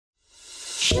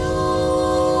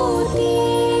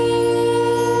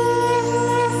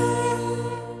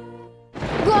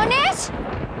গণেশ,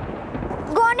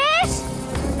 গণেশ,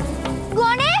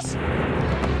 গণেশ।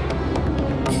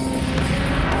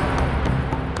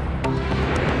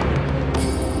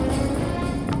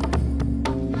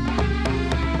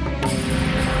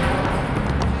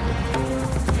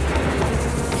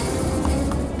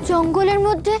 জঙ্গলের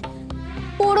মধ্যে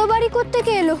পোড়ো বাড়ি করতে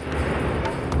কে এলো?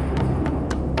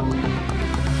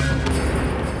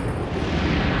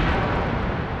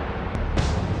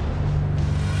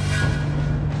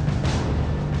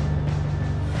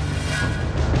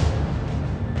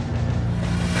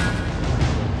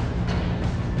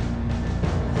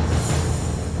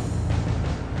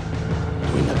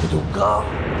 তুই নাকি দুর্গা,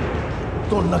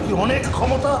 তোর নাকি অনেক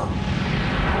ক্ষমতা।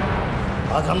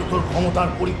 আজ আমি তোর ক্ষমতার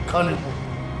পরীক্ষা নেব।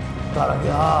 তার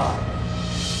আগে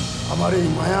আমার এই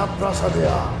মায়া প্রাসাদে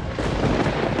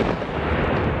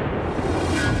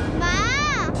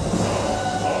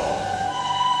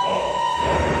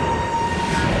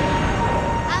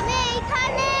আমি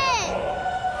এইখানে।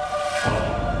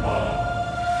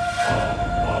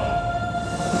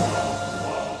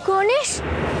 গণেশ,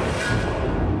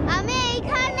 আমি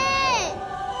এইখানে।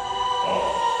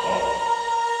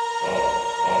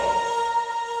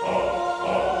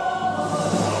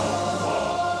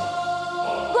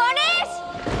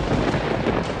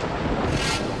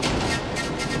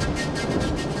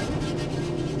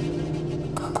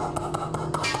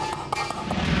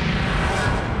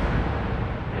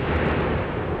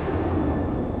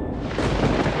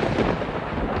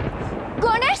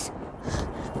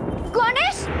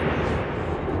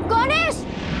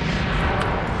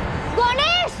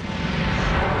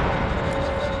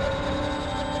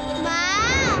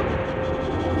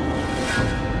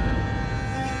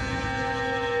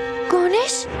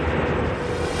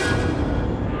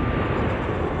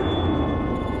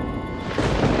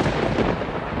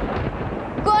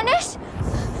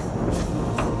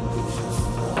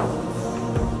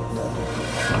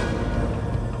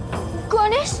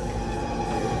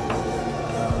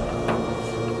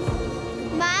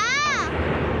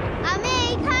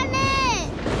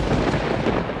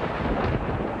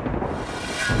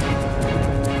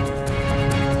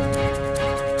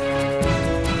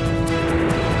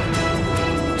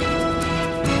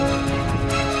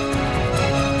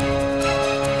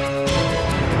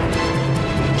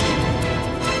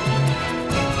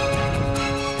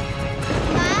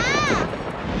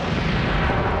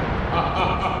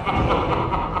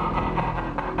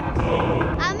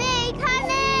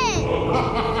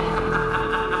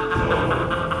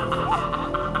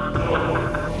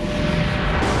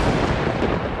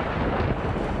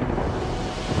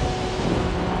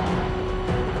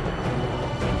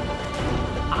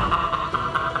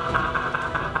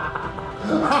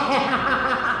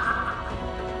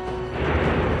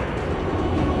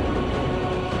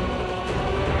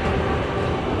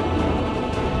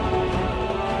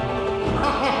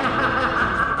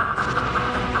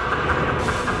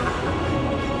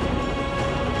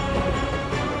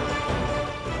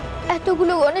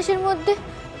 এতগুলো গণেশের মধ্যে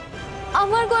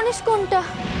আমার গণেশ কোনটা?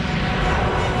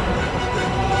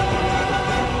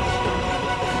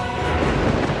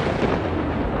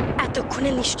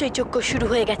 এতক্ষণে নিশ্চয়ই যজ্ঞ শুরু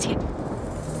হয়ে গেছে।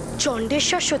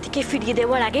 চণ্ডেশ্বর সতীকে ফিরিয়ে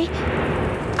দেওয়ার আগেই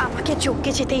আমাকে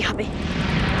যজ্ঞে যেতেই হবে।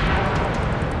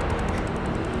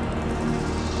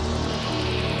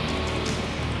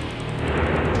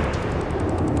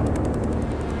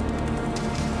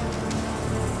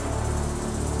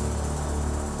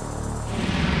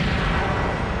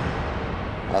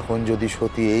 এখন যদি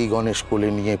সতী এই গণেশ কোলে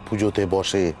নিয়ে পুজোতে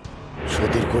বসে,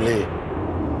 সতীর কোলে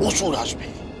অসুর আসবে।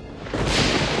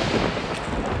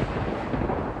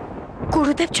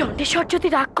 গুরুদেব চণ্ডেশ্বর যদি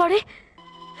রাগ করে?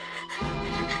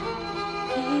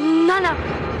 না না,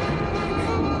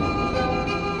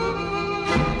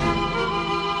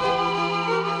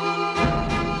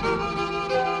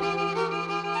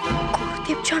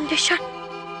 গুরুদেব চণ্ডেশ্বর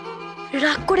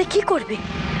রাগ করে কি করবে?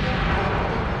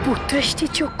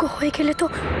 পুত্রেষ্টির যোগ্য হয়ে গেলে তো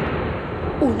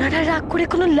ওনারা রাগ করে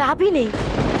কোনো লাভই নেই।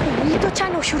 উনি তো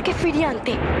চান অসুরকে ফিরিয়ে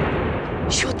আনতে,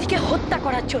 সতীকে হত্যা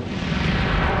করার জন্য।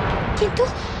 কিন্তু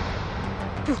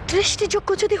পুত্রেষ্টি যোগ্য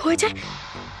যদি হয়ে যায়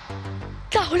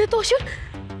তাহলে তো অসুর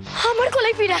আমার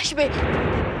গলায় ফিরে আসবে।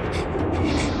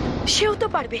 সেও তো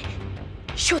পারবে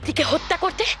সতীকে হত্যা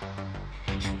করতে।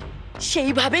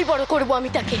 সেইভাবেই বড় করব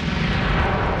আমি তাকে।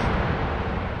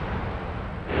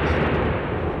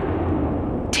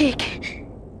 ঠিক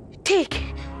ঠিক,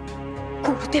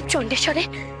 গুরুদেব চণ্ডেশ্বরে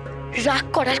রাগ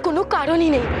করার কোনো কারণই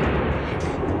নেই।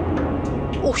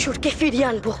 অসুরকে ফিরিয়ে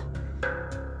আনবো,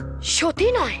 সতী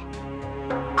নয়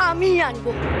আমি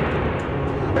আনবো।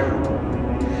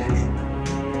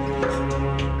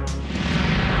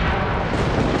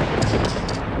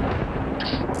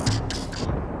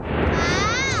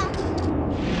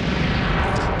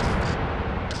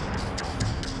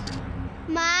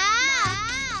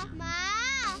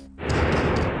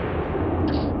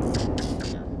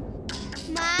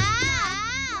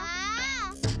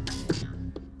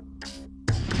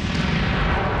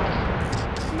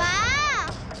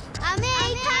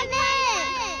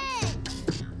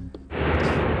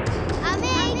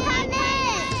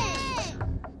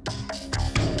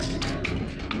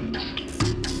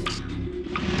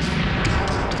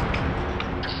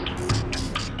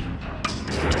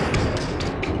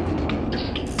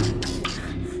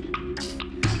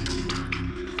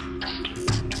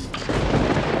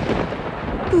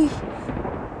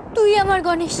 আমার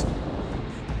গণেশ।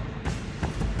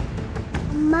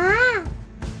 মা,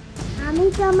 আমি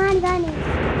তোমার গণেশ।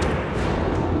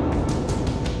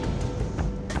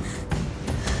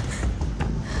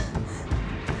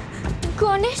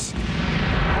 গণেশ?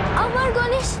 আমার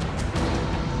গণেশ?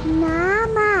 না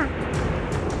মা,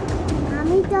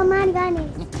 আমি তোমার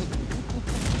গণেশ।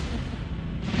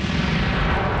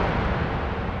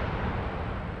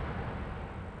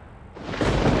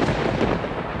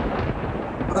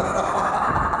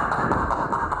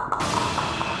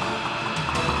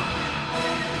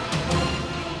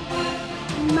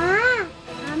 মা,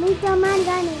 আমি তোমার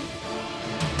গণেশ।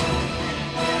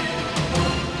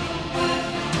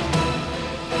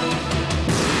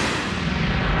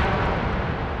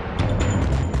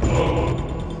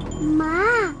 মা,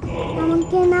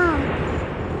 আমাকে নাও।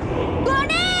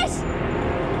 গণেশ!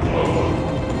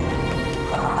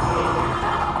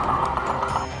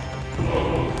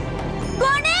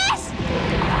 গণেশ!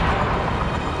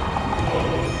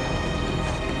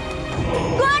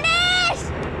 গণেশ!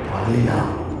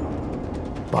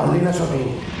 পারলি না সবই,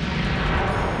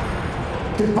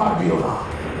 তুই পারবিও না।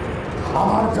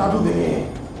 আমার জাদু দেখে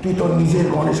তুই তোর নিজের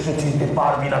গণেশকে চিনতে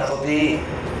পারবি না সতী।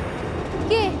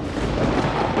 কে?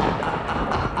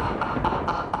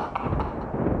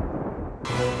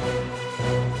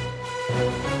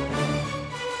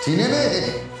 চিনে নে,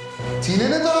 চিনে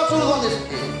নে তোর আসল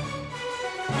গণেশকে।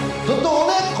 তোর তো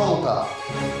অনেক ক্ষমতা,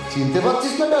 চিনতে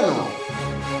পারছিস না কেন?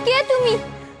 কে তুমি?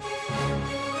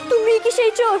 তুমি কি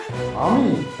সেই চোর? আমি?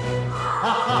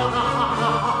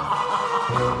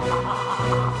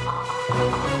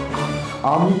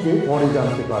 আমি কে পরে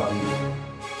জানতে পারবি,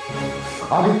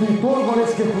 আগে তুই তোর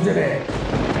গণেশকে খুঁজে নে।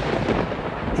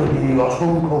 যদি এই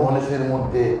অসংখ্য গণেশের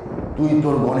মধ্যে তুই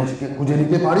তোর গণেশকে খুঁজে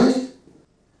নিতে পারিস,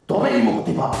 তবেই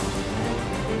মুক্তি পাবি।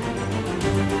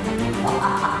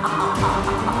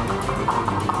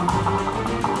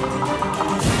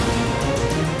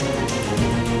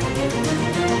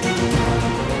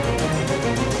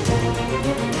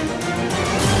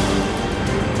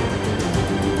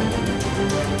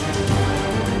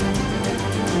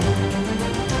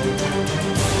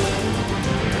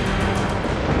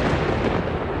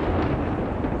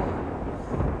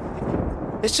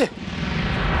 এসছে?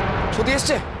 সতী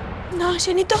এসছে? না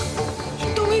আসেনি তো।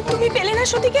 তুমি পেলে না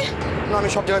সতীকে? না, আমি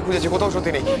সব জায়গায় খুঁজেছি, কোথাও সতী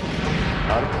নেই।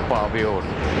 আর পাবেও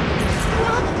না।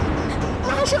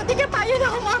 সতীকে পাইয়ে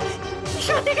দাও মা,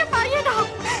 সতীকে পাইয়ে দাও।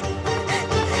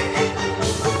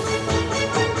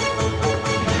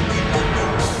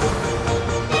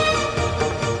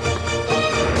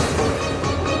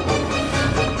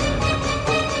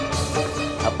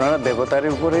 আপনারা দেবতার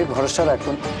উপরেই ভরসা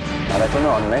রাখুন, আর এখনো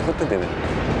অন্যায় হতে দেবেন না।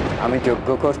 আমি যজ্ঞ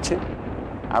করছি,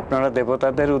 আপনারা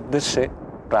দেবতাদের উদ্দেশ্যে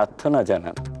প্রার্থনা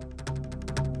জানান।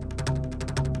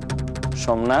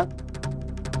 সোমনাথ,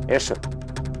 এসো,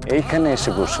 এইখানে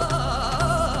এসে বসো।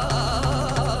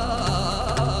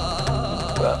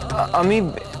 আমি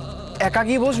একা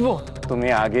গিয়ে বসবো? তুমি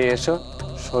আগে এসো,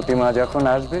 সতীমা যখন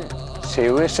আসবে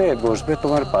সেও এসে বসবে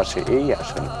তোমার পাশে এই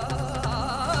আসনে।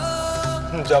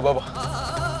 যা বাবা,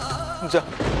 যা।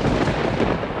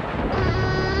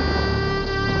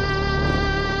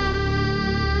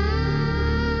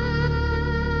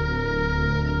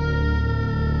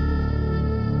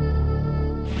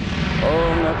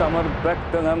 ओम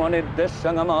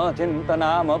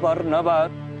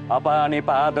तमर्भक्तमनिर्देशङ्गमचिन्तनामवर्णवत्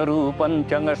अपानिपादरूपं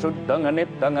चङ्ग शुद्धं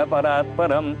नित्यं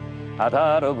परात्परम्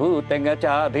आधारभूतं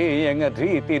चाधेयं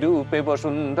धृतिरूपे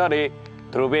वसुन्धरे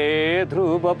ध्रुवे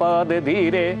ध्रुवपादे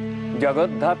धीरे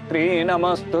जगद्धात्री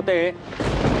नमस्तुते।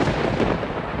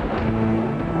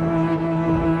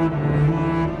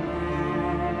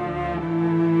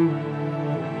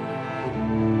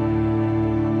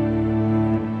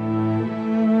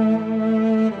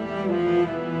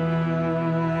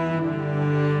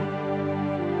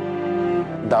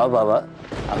 দাও বাবা,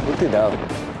 আকুতি দাও।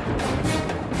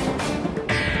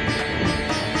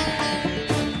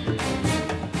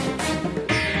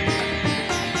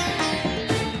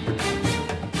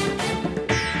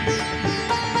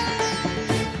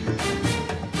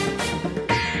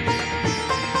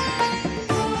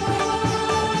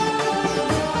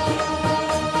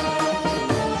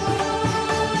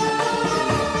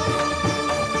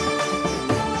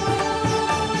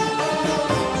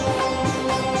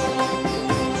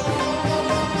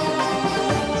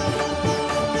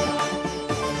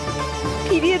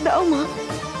 ফিরিয়ে দাও মা,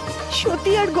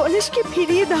 সতী আর গণেশকে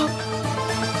ফিরিয়ে দাও।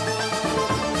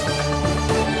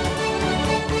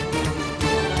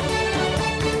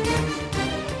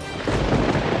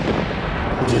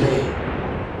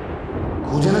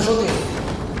 খুঁজে নে সতী,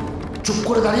 চুপ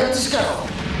করে দাঁড়িয়ে আছিস কেন?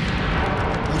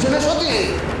 খুঁজে নে সতী,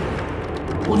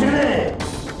 খুঁজে নে,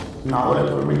 না হলে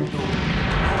তোর মৃত্যু,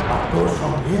 আর তোর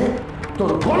সঙ্গে তোর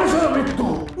গণেশের মৃত্যু।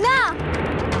 না,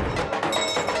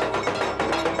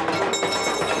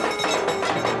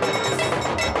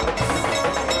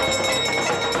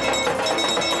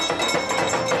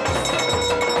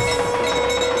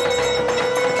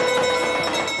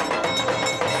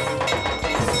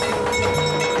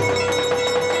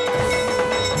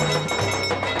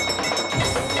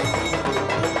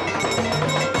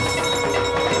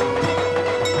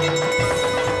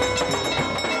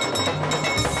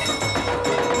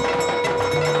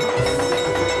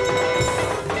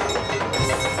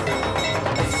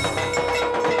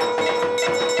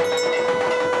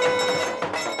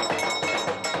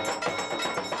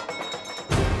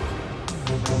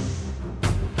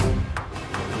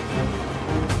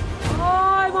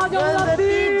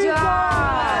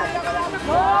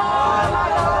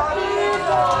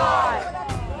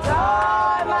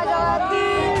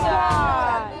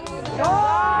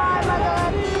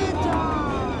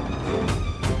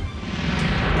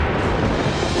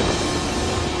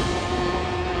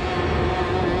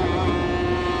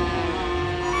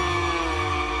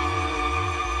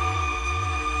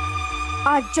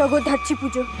 আজ জগদ্ধাত্রী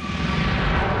পুজো,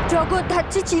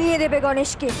 জগদ্ধাত্রী চিনিয়ে দেবে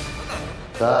গণেশকে।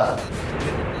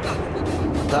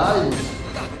 তাই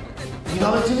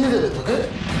কিভাবে চিনিয়ে দেবে তোকে?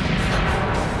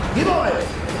 কিভাবে?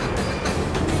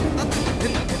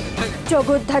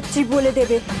 জগদ্ধাত্রী বলে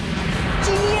দেবে,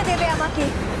 চিনিয়ে দেবে আমাকে,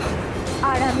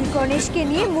 আর আমি গণেশকে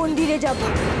নিয়ে মন্দিরে যাব,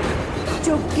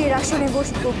 যজ্ঞের আসনে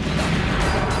বসবো।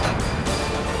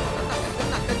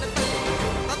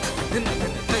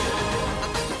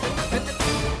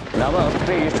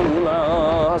 नमस्ते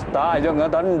शूलहस्ताय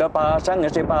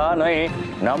दण्डपाशङ्शिपानये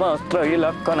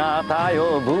नमस्त्रैलक्कनाथाय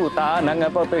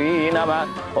भूतानङ्पतये नमः।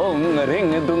 ॐ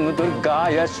ह्रीं दुं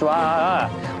दुर्गाय स्वाहा,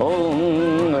 ॐ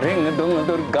ह्रीं दुं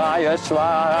दुर्गाय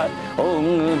स्वाहा, ॐ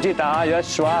जिताय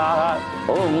स्वाहा,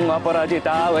 ॐ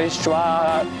अपराजिताय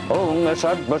स्वाहा, ॐ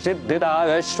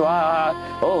सर्वसिद्धिदाय स्वाहा,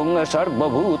 ॐ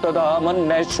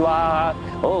सर्वभूतदामन्य स्वाहा,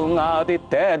 ॐ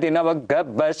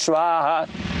आदित्यदिनवग्रभ स्वाहा।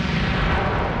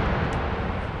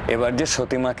 এবার যে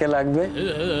সতীমাকে লাগবে।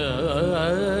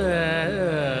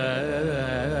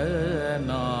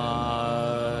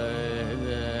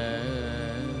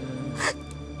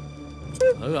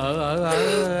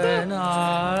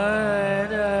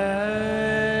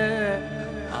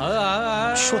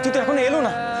 সতী তো এখন এলো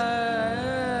না।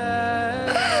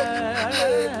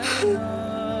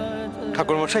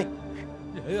 ঠাকুরমশাই,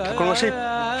 ঠাকুরমশাই,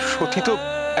 সতী তো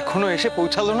এখনো এসে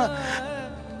পৌঁছালো না।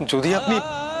 যদি আপনি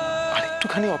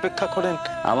একটুখানি অপেক্ষা করেন।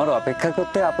 আমার অপেক্ষা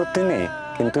করতে আপত্তি নেই,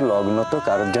 কিন্তু লগ্ন তো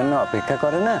কারোর জন্য অপেক্ষা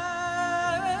করে না।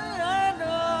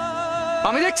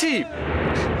 আমি দেখছি,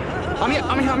 আমি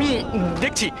আমি আমি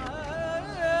দেখছি।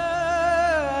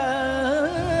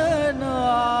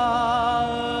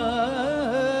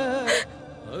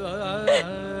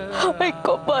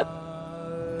 কপাল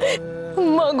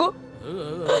মাগো,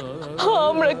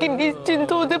 আমরা কি নিশ্চিন্ত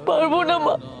হতে পারবো না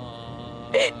মা?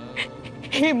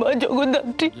 হে মা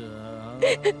জগদ্ধাত্রী,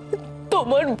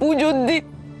 তোমার পুজোর দিন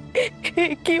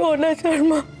কি অনাচার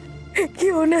মা, কি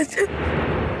অনাচার!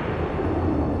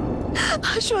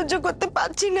 সহ্য করতে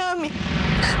পারছি না আমি,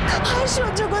 আর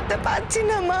সহ্য করতে পারছি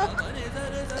না মা।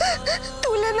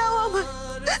 তুলে নাও আমার,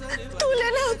 তুলে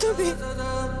নাও তুমি।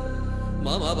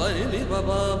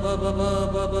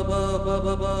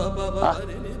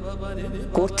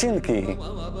 করছেন কি?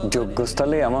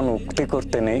 যজ্ঞস্থলে এমন উক্তি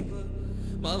করতে নেই।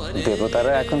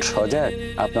 দেবতারা এখন সজাগ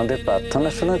আপনাদের প্রার্থনা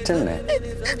শোনার জন্য।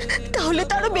 তাহলে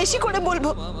তারও বেশি করে বলবো,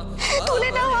 তুলে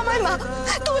নাও আমায় মা,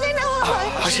 তুলে নাও আমায়।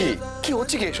 হাসি, কি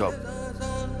হচ্ছে কি এসব?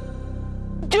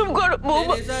 চুপ করো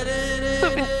বৌমা,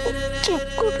 তুমি চুপ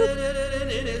করো।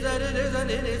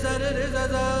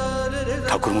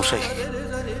 ঠাকুরমশাই,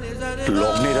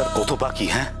 লগ্নের আর কত বাকি?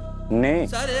 হ্যাঁ, নেই,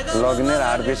 লগ্নের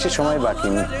আর বেশি সময় বাকি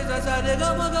নেই।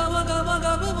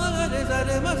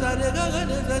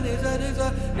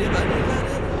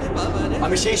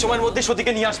 আমি সেই সময়ের মধ্যে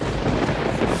সতীকে নিয়ে আসবো।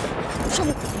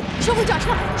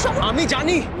 আমি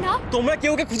জানি তোমরা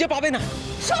কেউ কে খুঁজে পাবে না।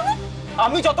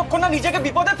 আমি যতক্ষণ না নিজেকে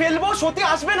বিপদে ফেলবো সতী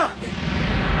আসবে না।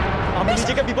 আমি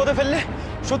নিজেকে বিপদে ফেললে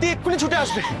সতী এক্ষুনি ছুটে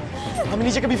আসবে। আমি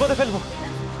নিজেকে বিপদে ফেলবো।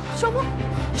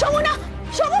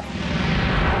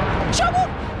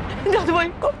 দাদুভাই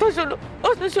কথা শোনো,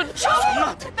 কথা শোনো।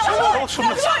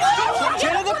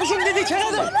 ছেড়ে দে কুসুম দিদি, ছেড়ে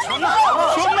দে।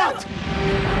 সোমনাথ,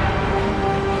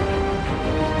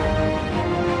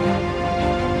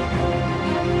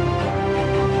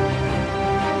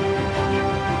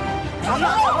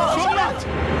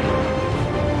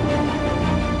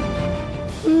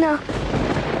 না,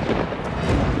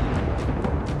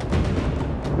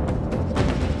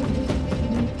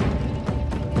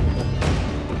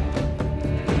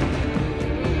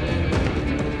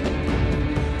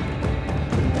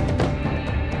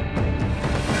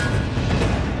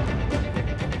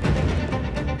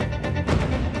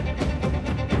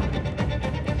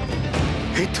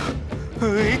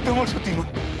 এই তো আমার সতীমা।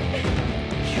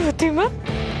 সতীমা,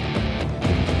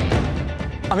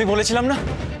 আমি বলেছিলাম না,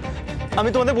 আমি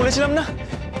তোমাদের বলেছিলাম না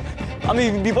আমি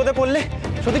বিপদে পড়লে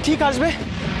সতী ঠিক আসবে।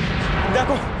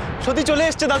 দেখো সতী চলে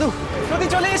এসেছে দাদু, সতী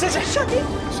চলে এসেছে। সতী,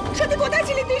 সতী কোথায়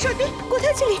ছিলি তুই? সতী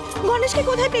কোথায় ছিলি? গণেশকে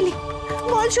কোথায় পেলি?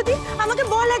 বল সতী, আমাকে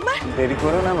বল একবার। দেরি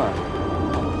করো না মা,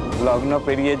 লগ্ন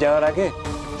পেরিয়ে যাওয়ার আগে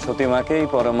সতীমাকে এই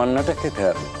পরমান্নটা খেতে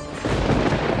হবে।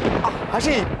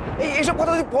 হাসি, এইসব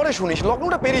কথা তুই পরে শুনিস,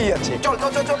 লগ্নটা পেরিয়ে যাচ্ছে। চল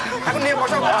চল চল চল, এখন নিয়ে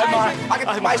বসা। আগে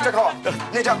পায়েসটা খাওয়া,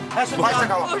 নিয়ে যাও পায়েসটা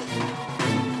খাওয়া।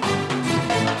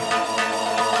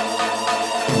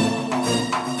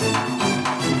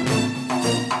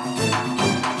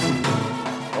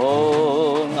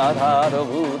 ওম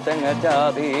আধারভূতং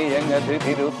চাঁদেয়ং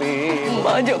ধৃতিরূপে।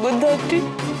 মা জগদ্ধাত্রী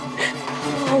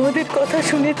আমাদের কথা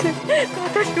শুনেছে,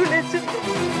 কথা শুনেছে।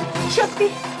 সত্যি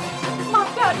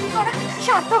মাকে আর্তি করা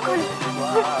সার্থক হল।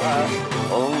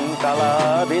 ওম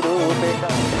কালাবিরূপে।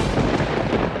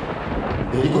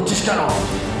 দেরি করছিস কেন?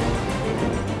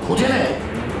 খুঁজে নে,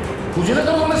 খুঁজে নে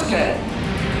তোর গণেশকে।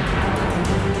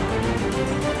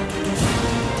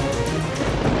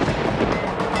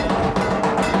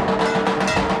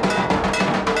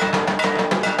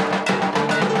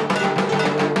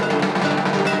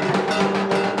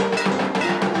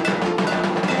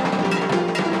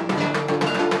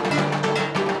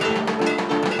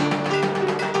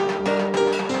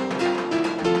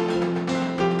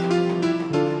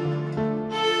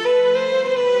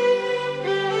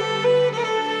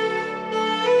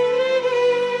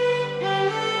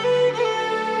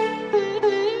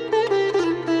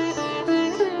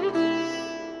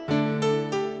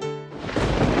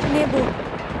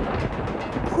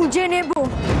 খুঁজে নেব।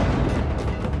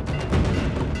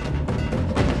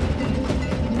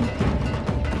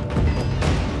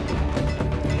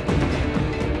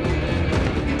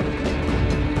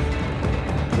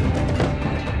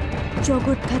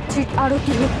 জগদ্ধাত্রীর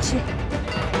আরতি হচ্ছে।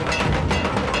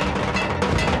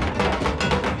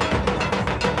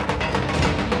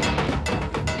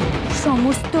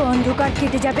 সমস্ত অন্ধকার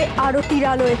কেটে যাবে আরতির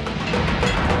আলোয়।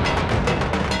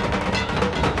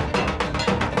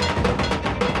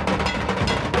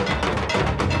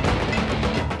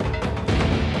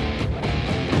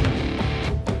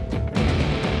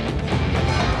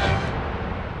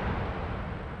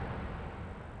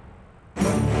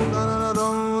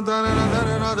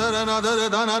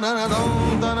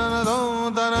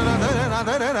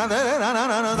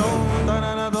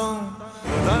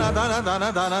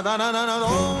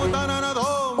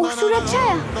 অসুরের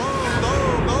ছায়া।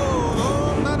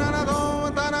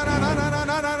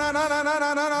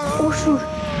 অসুর,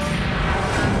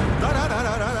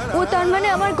 ও তার মানে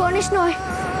আমার গণেশ নয়।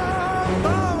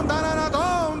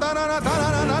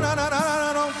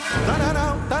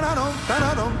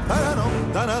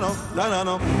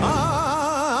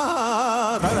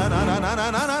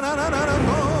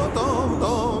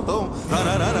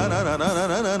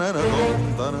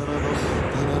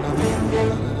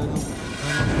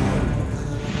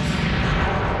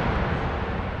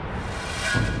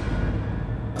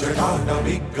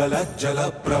 जल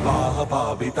प्रवाह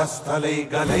पावितस्थले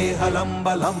गले हलम्ब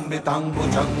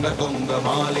लम्बितांबुजंग तुंग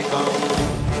मालिका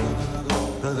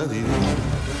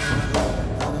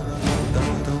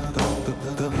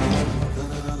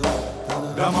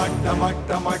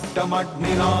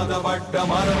निनाद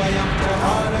वड्डमर्वयं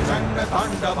चकार चण्ड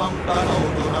ताण्डवं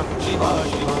तनोतु नः शिवा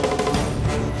शिवा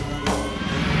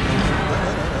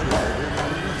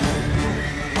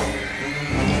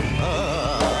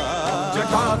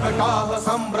कटाह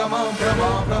संभ्रम भ्रमा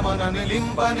भ्रमण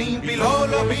निलिम्बनी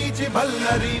विलोल बीचि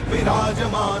भल्लरी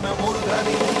विराजमान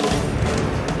मूर्धनि